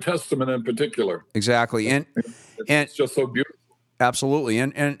whole New Testament in particular. Exactly, and it's just so beautiful. Absolutely,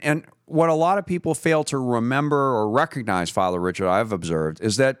 and what a lot of people fail to remember or recognize, Father Richard, I've observed,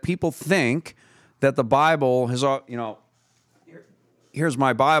 is that people think that the Bible has, here's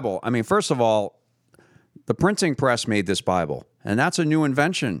my Bible. I mean, first of all, the printing press made this Bible, and that's a new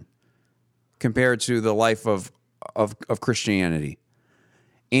invention compared to the life of Christianity.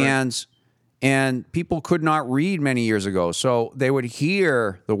 And people could not read many years ago, so they would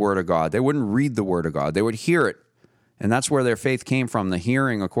hear the Word of God. They wouldn't read the Word of God. They would hear it. And that's where their faith came from, the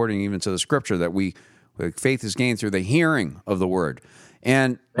hearing, according even to the Scripture, that faith is gained through the hearing of the Word.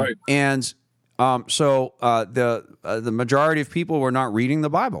 And so the majority of people were not reading the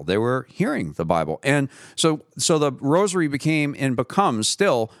Bible; they were hearing the Bible, and so the Rosary became and becomes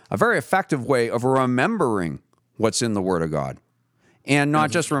still a very effective way of remembering what's in the Word of God, and not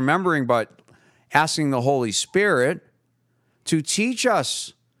just remembering, but asking the Holy Spirit to teach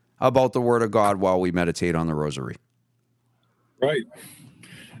us about the Word of God while we meditate on the Rosary. Right,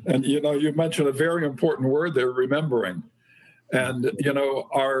 and you mentioned a very important word there, remembering. And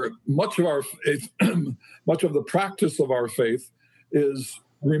much of our faith, much of the practice of our faith is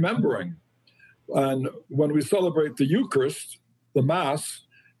remembering. And when we celebrate the Eucharist, the Mass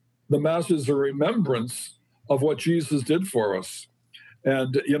is a remembrance of what Jesus did for us.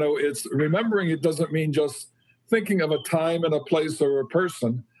 And it's remembering. It doesn't mean just thinking of a time and a place or a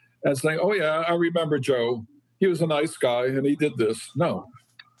person and saying, "Oh yeah, I remember Joe. He was a nice guy and he did this." No,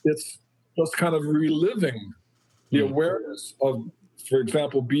 it's just kind of reliving the awareness of, for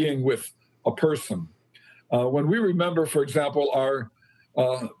example, being with a person. When we remember, for example, our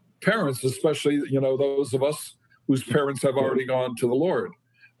parents, especially, those of us whose parents have already gone to the Lord.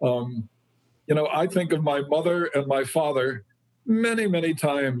 I think of my mother and my father many, many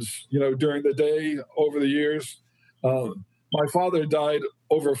times, during the day, over the years. My father died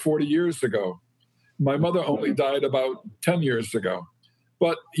over 40 years ago. My mother only died about 10 years ago.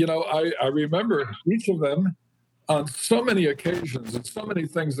 But, I remember each of them on so many occasions and so many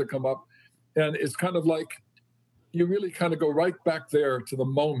things that come up. And it's kind of like you really kind of go right back there to the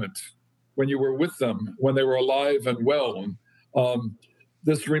moment when you were with them, when they were alive and well.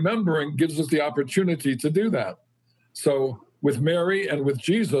 This remembering gives us the opportunity to do that. So with Mary and with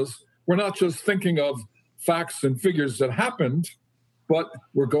Jesus, we're not just thinking of facts and figures that happened, but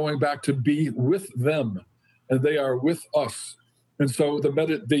we're going back to be with them, and they are with us. And so the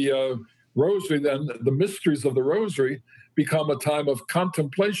Rosary, then the mysteries of the Rosary become a time of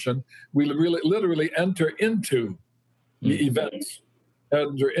contemplation. We really literally enter into the events,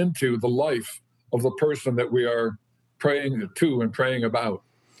 enter into the life of the person that we are praying to and praying about.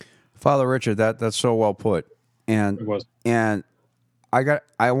 Father Richard, that's so well put. And It was. and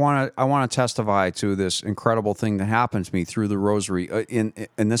I want to testify to this incredible thing that happened to me through the Rosary in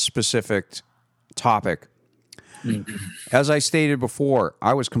this specific topic. Mm-hmm. As I stated before,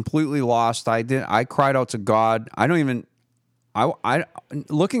 I was completely lost. I cried out to God.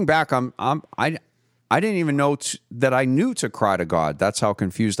 Looking back, I didn't even know that I knew to cry to God. That's how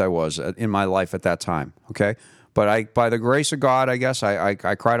confused I was in my life at that time. Okay, but by the grace of God, I guess I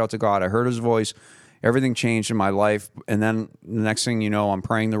cried out to God. I heard His voice. Everything changed in my life, and then the next thing you know, I'm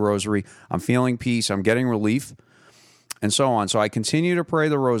praying the Rosary. I'm feeling peace. I'm getting relief, and so on. So I continue to pray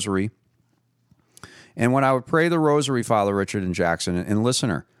the Rosary. And when I would pray the Rosary, Father Richard and Jackson and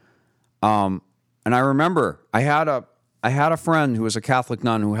listener, and I remember I had a friend who was a Catholic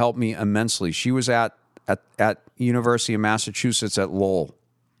nun who helped me immensely. She was at University of Massachusetts at Lowell.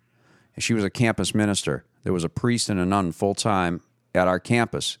 And she was a campus minister. There was a priest and a nun full time at our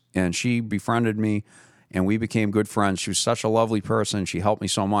campus, and she befriended me, and we became good friends. She was such a lovely person. She helped me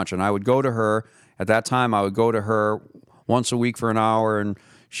so much, and I would go to her. At that time, I would go to her once a week for an hour, and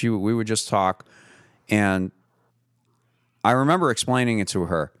we would just talk. And I remember explaining it to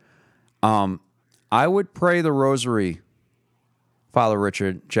her. I would pray the rosary, Father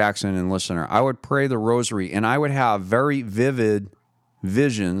Richard Jackson and listener. I would pray the rosary, and I would have very vivid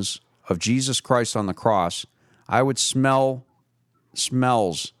visions of Jesus Christ on the cross. I would smell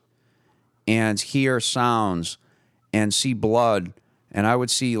smells and hear sounds and see blood, and I would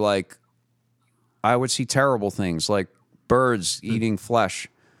see terrible things like birds eating flesh.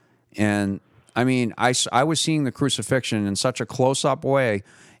 And I mean, I was seeing the crucifixion in such a close-up way,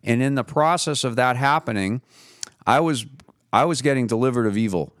 and in the process of that happening, I was getting delivered of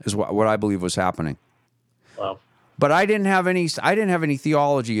evil, is what I believe was happening. Wow. But I didn't have any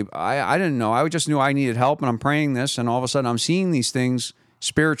theology. I didn't know. I just knew I needed help, and I'm praying this, and all of a sudden I'm seeing these things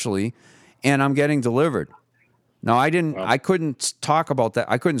spiritually, and I'm getting delivered. Now, I couldn't talk about that.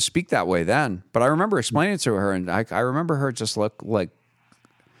 I couldn't speak that way then, but I remember explaining it to her, and I remember her just look like,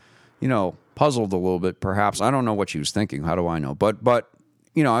 puzzled a little bit, perhaps. I don't know what she was thinking. How do I know? But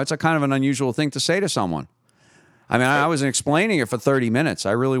it's a kind of an unusual thing to say to someone. I mean, I wasn't explaining it for 30 minutes.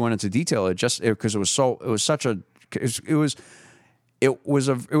 I really went into detail. Because it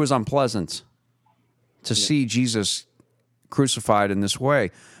was unpleasant to see Jesus crucified in this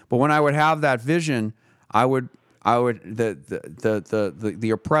way. But when I would have that vision, the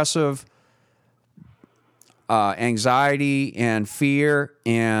oppressive anxiety and fear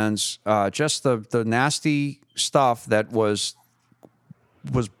and just the nasty stuff that was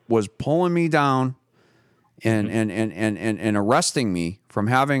pulling me down and arresting me from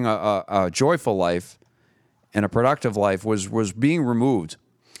having a joyful life and a productive life was being removed.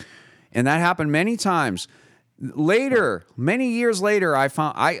 And that happened many times. Later, many years later,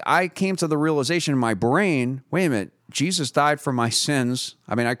 I came to the realization in my brain, wait a minute, Jesus died for my sins.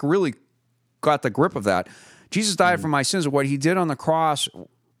 I mean, I really got the grip of that. Jesus died for my sins. What he did on the cross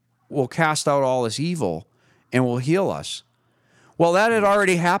will cast out all this evil and will heal us. Well, that had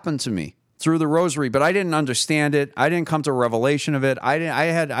already happened to me through the rosary, but I didn't understand it. I didn't come to a revelation of it. I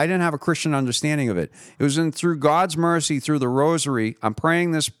didn't have a Christian understanding of it. It was through God's mercy, through the rosary. I'm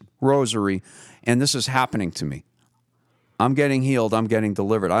praying this rosary, and this is happening to me. I'm getting healed. I'm getting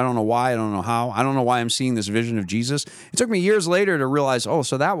delivered. I don't know why. I don't know how. I don't know why I'm seeing this vision of Jesus. It took me years later to realize,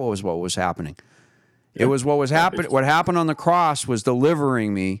 so that was what was happening. It was what was happening. What happened on the cross was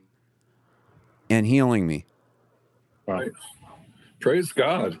delivering me and healing me. Right. Praise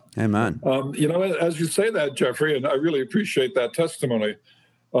God. Amen. As you say that, Jeffrey, and I really appreciate that testimony.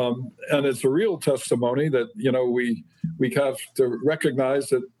 And it's a real testimony that, we have to recognize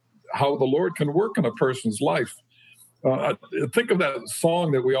that how the Lord can work in a person's life. Think of that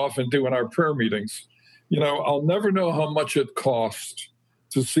song that we often do in our prayer meetings. I'll never know how much it cost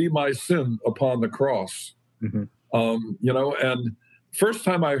to see my sin upon the cross. Mm-hmm. And first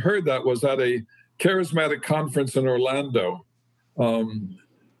time I heard that was at a charismatic conference in Orlando.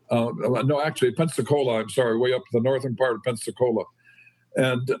 No, actually, Pensacola, I'm sorry, way up the northern part of Pensacola.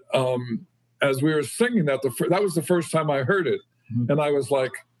 And as we were singing that, that was the first time I heard it. Mm-hmm. And I was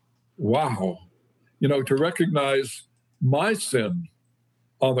like, wow, to recognize my sin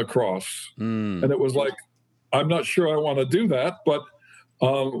on the cross. Mm. And it was like, I'm not sure I want to do that, but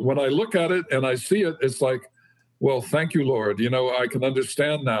when I look at it and I see it, it's like, well, thank you, Lord. I can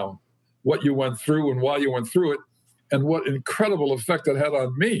understand now what you went through and why you went through it and what incredible effect it had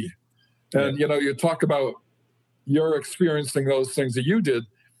on me. And, you talk about your experiencing those things that you did.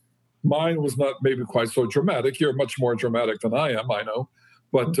 Mine was not maybe quite so dramatic. You're much more dramatic than I am, I know.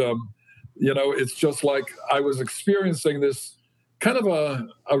 But, it's just like I was experiencing this kind of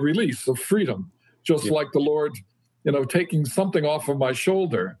a release of freedom, just like the Lord, taking something off of my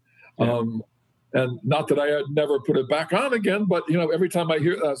shoulder. Yeah. And not that I had never put it back on again, but, every time I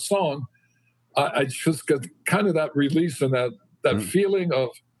hear that song, I just get kind of that release and that feeling of,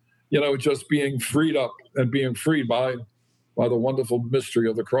 just being freed up and being freed by the wonderful mystery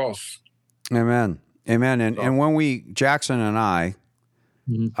of the cross. Amen. Amen. And when Jackson and I,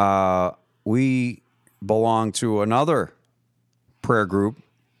 we belong to another prayer group,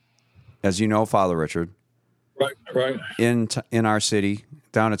 as you know, Father Richard. Right. In our city,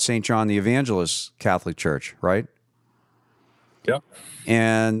 down at St. John the Evangelist Catholic Church, right? Yep.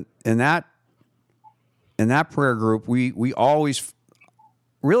 And in that prayer group, we always,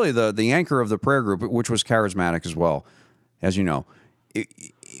 really the anchor of the prayer group, which was charismatic as well, as you know,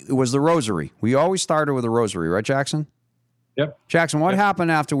 it was the rosary. We always started with a rosary, right, Jackson? Yep. Jackson, what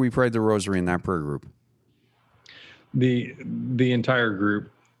happened after we prayed the rosary in that prayer group? The entire group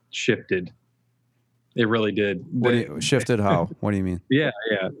shifted. It really did. Shifted how? What do you mean? Yeah.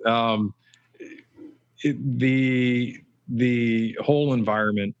 The whole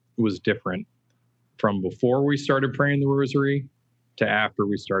environment was different from before we started praying the rosary to after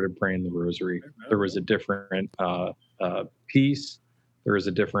we started praying the rosary. There was a different peace. There was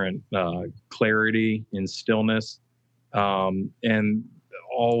a different clarity and stillness. And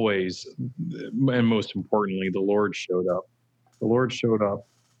always, and most importantly, the Lord showed up. The Lord showed up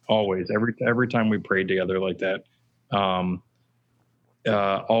always. Every time we prayed together like that,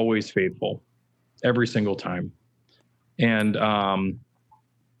 always faithful, every single time. And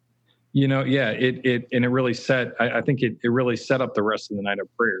it really set. I think it really set up the rest of the night of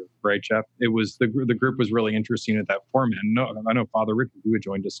prayer, right, Jeff? It was the group was really interesting at that format. No, I know Father Richard, who had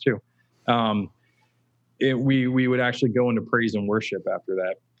joined us too. We would actually go into praise and worship after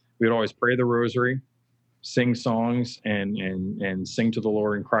that. We would always pray the rosary, sing songs, and sing to the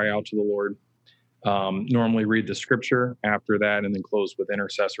Lord and cry out to the Lord. Normally read the scripture after that, and then close with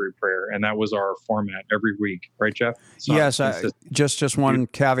intercessory prayer. And that was our format every week, right, Jeff? Yes. Just one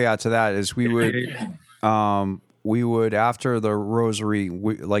caveat to that is we would after the rosary,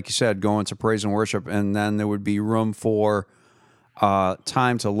 like you said, go into praise and worship, and then there would be room for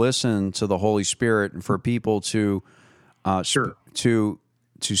time to listen to the Holy Spirit and for people to to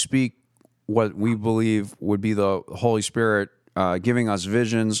speak what we believe would be the Holy Spirit giving us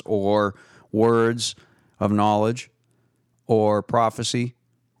visions or words of knowledge or prophecy.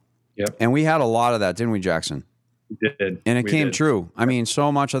 Yep. And we had a lot of that, didn't we, Jackson? We did. And it came true. I mean,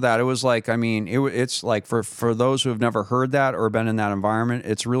 so much of that. It was like, I mean, it's like for those who have never heard that or been in that environment,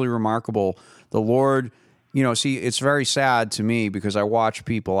 it's really remarkable. The Lord, see, it's very sad to me because I watch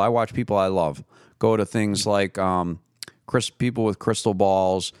people I love go to things like people with crystal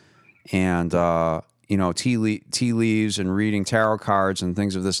balls and tea leaves and reading tarot cards and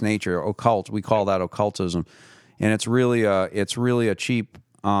things of this nature. Occult, we call that occultism, and it's really a cheap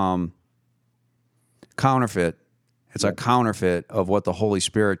counterfeit. It's a counterfeit of what the Holy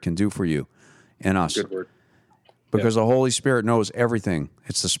Spirit can do for you and us. Good word. Because the Holy Spirit knows everything.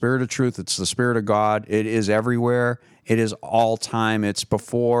 It's the Spirit of truth. It's the Spirit of God. It is everywhere. It is all time. It's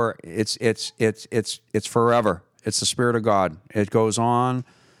before. It's forever. It's the Spirit of God. It goes on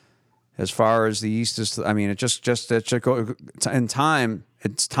as far as the east is. I mean, it just in time.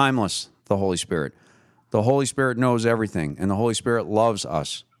 It's timeless. The Holy Spirit. The Holy Spirit knows everything, and the Holy Spirit loves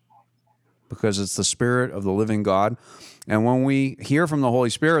us because it's the Spirit of the living God. And when we hear from the Holy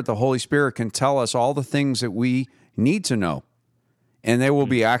Spirit can tell us all the things that we need to know, and they will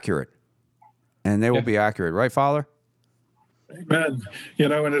be accurate. And they will be accurate, right, Father? Amen.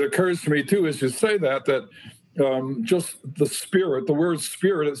 And it occurs to me too, as you say that just the Spirit, the word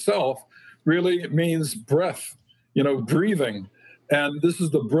Spirit itself, really means breath. Breathing, and this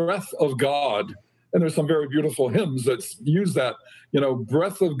is the breath of God. And there's some very beautiful hymns that use that.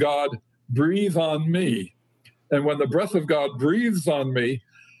 Breath of God, breathe on me. And when the breath of God breathes on me,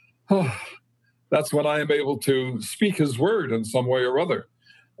 that's when I am able to speak His word in some way or other.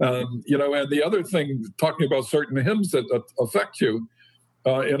 And the other thing, talking about certain hymns that affect you,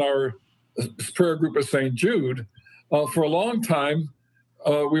 in our prayer group of St. Jude, for a long time,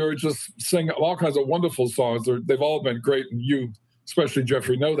 we were just singing all kinds of wonderful songs. They've all been great, and you, especially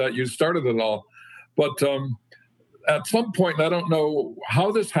Jeffrey, know that. You started it all. But at some point, and I don't know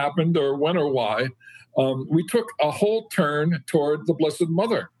how this happened or when or why, we took a whole turn toward the Blessed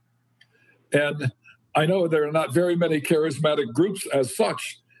Mother. And I know there are not very many charismatic groups as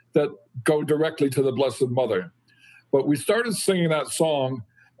such that go directly to the Blessed Mother. But we started singing that song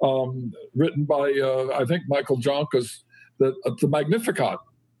written by, I think, Michael Joncas, the Magnificat,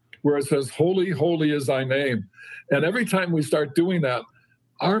 where it says, "Holy, holy is thy name." And every time we start doing that,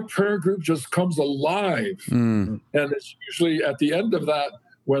 our prayer group just comes alive. And it's usually at the end of that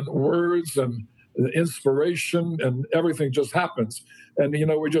when words and inspiration and everything just happens. And,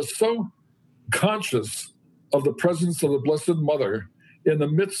 we're just so conscious of the presence of the Blessed Mother in the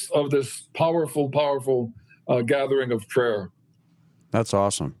midst of this powerful, powerful gathering of prayer. That's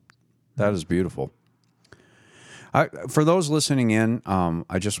awesome. That is beautiful. For those listening in,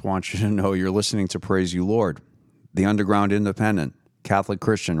 I just want you to know you're listening to Praise You, Lord, the underground independent Catholic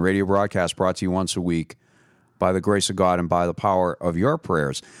Christian radio broadcast brought to you once a week by the grace of God and by the power of your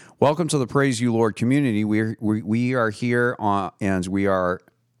prayers. Welcome to the Praise You, Lord community. We are here and we are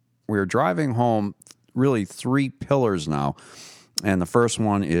driving home really three pillars now. And the first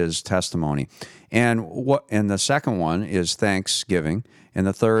one is testimony. And the second one is thanksgiving. And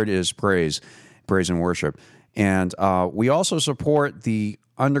the third is praise and worship. And we also support the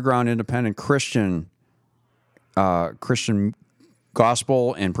underground independent Christian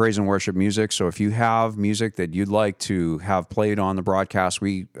gospel and praise and worship music. So if you have music that you'd like to have played on the broadcast,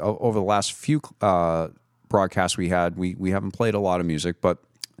 we over the last few broadcasts we had, we haven't played a lot of music, but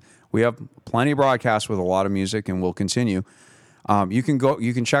we have plenty of broadcasts with a lot of music, and we'll continue. You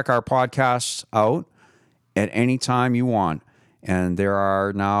can check our podcasts out at any time you want. And there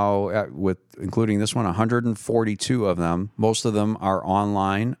are now, including this one, 142 of them. Most of them are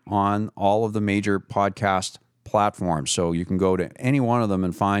online on all of the major podcast platforms. So you can go to any one of them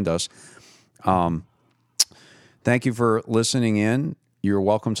and find us. Thank you for listening in. You're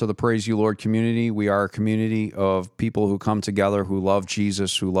welcome to the Praise You Lord community. We are a community of people who come together, who love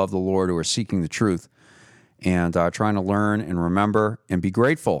Jesus, who love the Lord, who are seeking the truth, and trying to learn and remember and be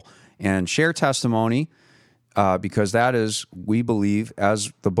grateful and share testimony. Because that is, we believe,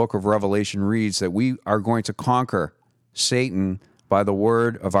 as the book of Revelation reads, that we are going to conquer Satan by the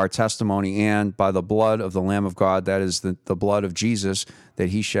word of our testimony and by the blood of the Lamb of God. That is the blood of Jesus that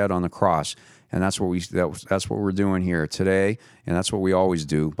he shed on the cross. And that's what that's what we're doing here today, and that's what we always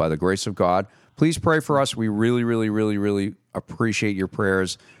do by the grace of God. Please pray for us. We really, really, really, really appreciate your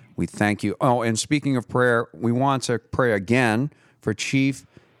prayers. We thank you. Oh, and speaking of prayer, we want to pray again for Chief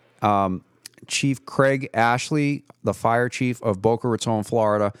Craig Ashley, the fire chief of Boca Raton,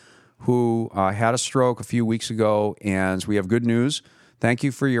 Florida, who had a stroke a few weeks ago, and we have good news. Thank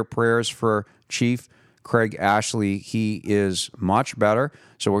you for your prayers for Chief Craig Ashley. He is much better,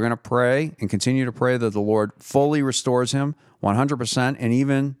 so we're going to pray and continue to pray that the Lord fully restores him 100% and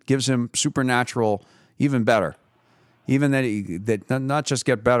even gives him supernatural, even better. Even that not just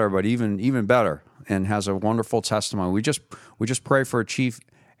get better, but even better, and has a wonderful testimony. We just pray for Chief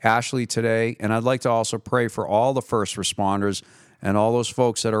Ashley today, and I'd like to also pray for all the first responders and all those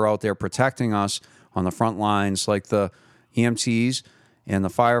folks that are out there protecting us on the front lines, like the EMTs and the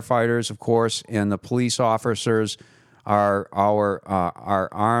firefighters, of course, and the police officers, our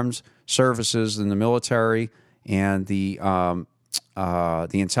armed services in the military, and the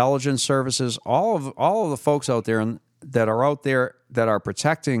intelligence services, all of the folks out there that are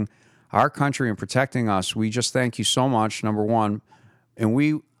protecting our country and protecting us. We just thank you so much, number one.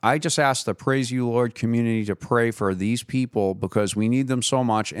 And I just ask the Praise You Lord community to pray for these people because we need them so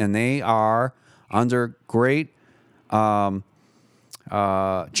much, and they are under great challenge.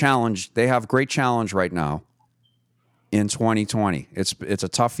 They have great challenge right now in 2020. It's a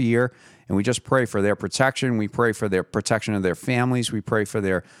tough year, and we just pray for their protection. We pray for their protection of their families. We pray for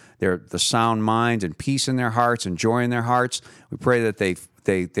the sound mind and peace in their hearts and joy in their hearts. We pray that they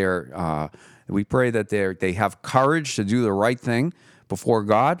have courage to do the right thing before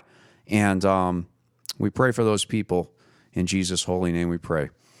God, and we pray for those people in Jesus' holy name. We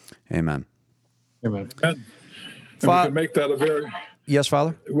pray, Amen. Amen. And we can make that yes,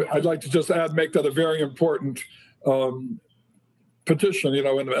 Father. I'd like to just make that a very important petition,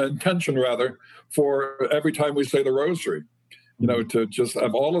 an intention rather, for every time we say the rosary, to just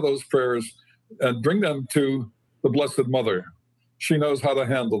have all of those prayers and bring them to the Blessed Mother. She knows how to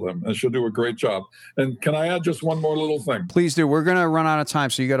handle them, and she'll do a great job. And can I add just one more little thing? Please do. We're going to run out of time,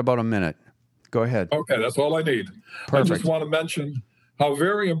 so you got about a minute. Go ahead. Okay, that's all I need. Perfect. I just want to mention how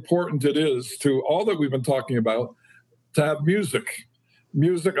very important it is to all that we've been talking about to have music.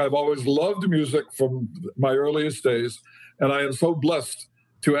 Music, I've always loved music from my earliest days, and I am so blessed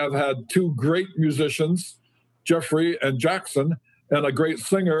to have had two great musicians, Jeffrey and Jackson, and a great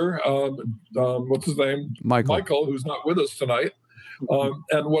singer, what's his name? Michael, who's not with us tonight.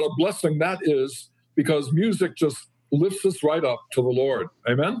 And what a blessing that is, because music just lifts us right up to the Lord.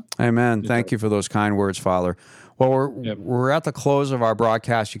 Amen? Amen. Thank you for those kind words, Father. Well, we're at the close of our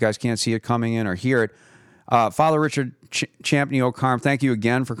broadcast. You guys can't see it coming in or hear it. Father Richard Champney O'Carm, thank you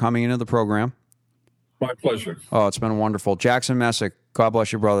again for coming into the program. My pleasure. Oh, it's been wonderful. Jackson Messick, God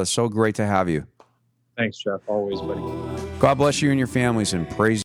bless you, brother. So great to have you. Thanks, Jeff. Always, buddy. God bless you and your families, and praise